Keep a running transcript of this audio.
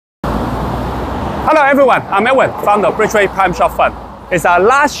Hello everyone, I'm Edwin, founder of Bridgeway Prime Shop Fund. It's our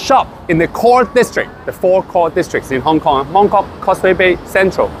last shop in the core district, the 4 core districts in Hong Kong: Mongkok, Causeway Bay,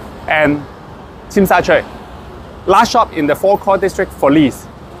 Central, and Tsim Sha Tsui. Last shop in the 4 core district for Lease.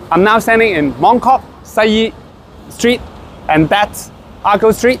 I'm now standing in Mongkok Sai Yee Street, and that's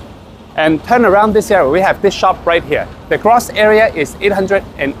Argo Street. And turn around this area, we have this shop right here. The gross area is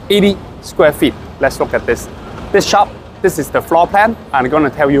 880 square feet. Let's look at this. This shop, this is the floor plan. I'm going to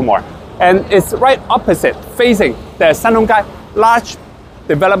tell you more. And it's right opposite, facing the San Hong Kai large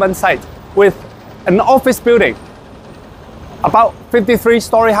development site with an office building about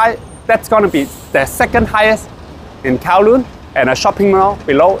 53-story high. That's going to be the second highest in Kowloon, and a shopping mall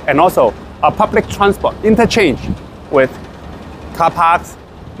below, and also a public transport interchange with car parks,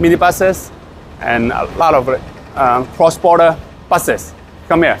 minibuses, and a lot of cross-border buses.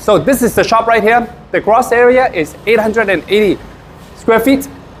 Come here. So this is the shop right here. The gross area is 880 square feet.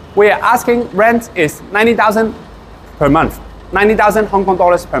 We are asking rent is 90,000 per month. 90,000 Hong Kong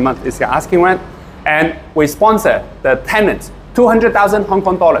dollars per month is the asking rent. And we sponsor the tenants 200,000 Hong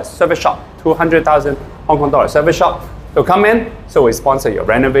Kong dollars service shop, 200,000 Hong Kong dollars service shop to come in. So we sponsor your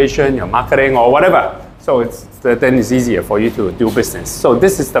renovation, your marketing, or whatever. So then it's easier for you to do business. So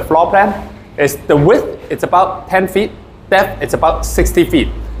this is the floor plan. It's the width, it's about 10 feet. Depth, it's about 60 feet.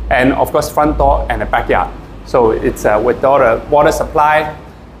 And of course, front door and a backyard. So it's with all the water supply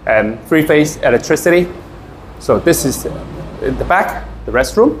and 3-phase electricity. So this is in the back, the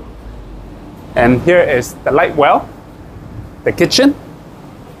restroom. And here is the light well, the kitchen,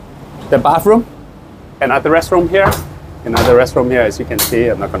 the bathroom, another restroom here. Another restroom here, as you can see.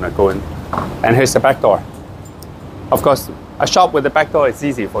 I'm not gonna go in. And here's the back door. Of course, a shop with a back door is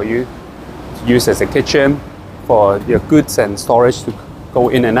easy for you to use as a kitchen, for your goods and storage to go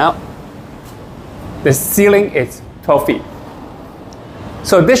in and out. The ceiling is 12 feet.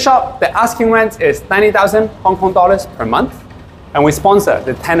 So this shop, the asking rent is 90,000 Hong Kong dollars per month. And we sponsor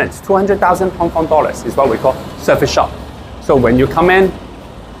the tenants, 200,000 Hong Kong dollars is what we call service shop. So when you come in,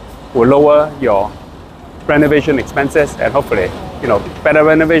 we'll lower your renovation expenses, and hopefully, better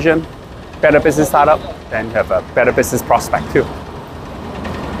renovation, better business startup, then you have a better business prospect too.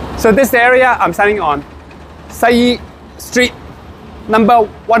 So this area, I'm standing on Sai Yee Street, number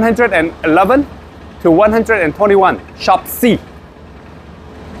 111 to 121, shop C.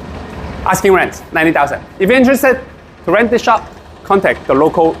 Asking rent, 90,000. If you're interested to rent this shop, contact the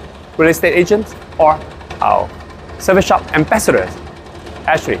local real estate agent or our service shop ambassadors.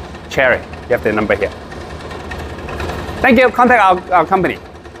 Ashley, Cherry, you have the number here. Thank you. Contact our company.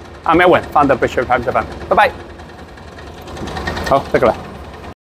 I'm Edwin, founder of Bridgeway Prime Shop Fund. Bye-bye. 好，得㗎啦。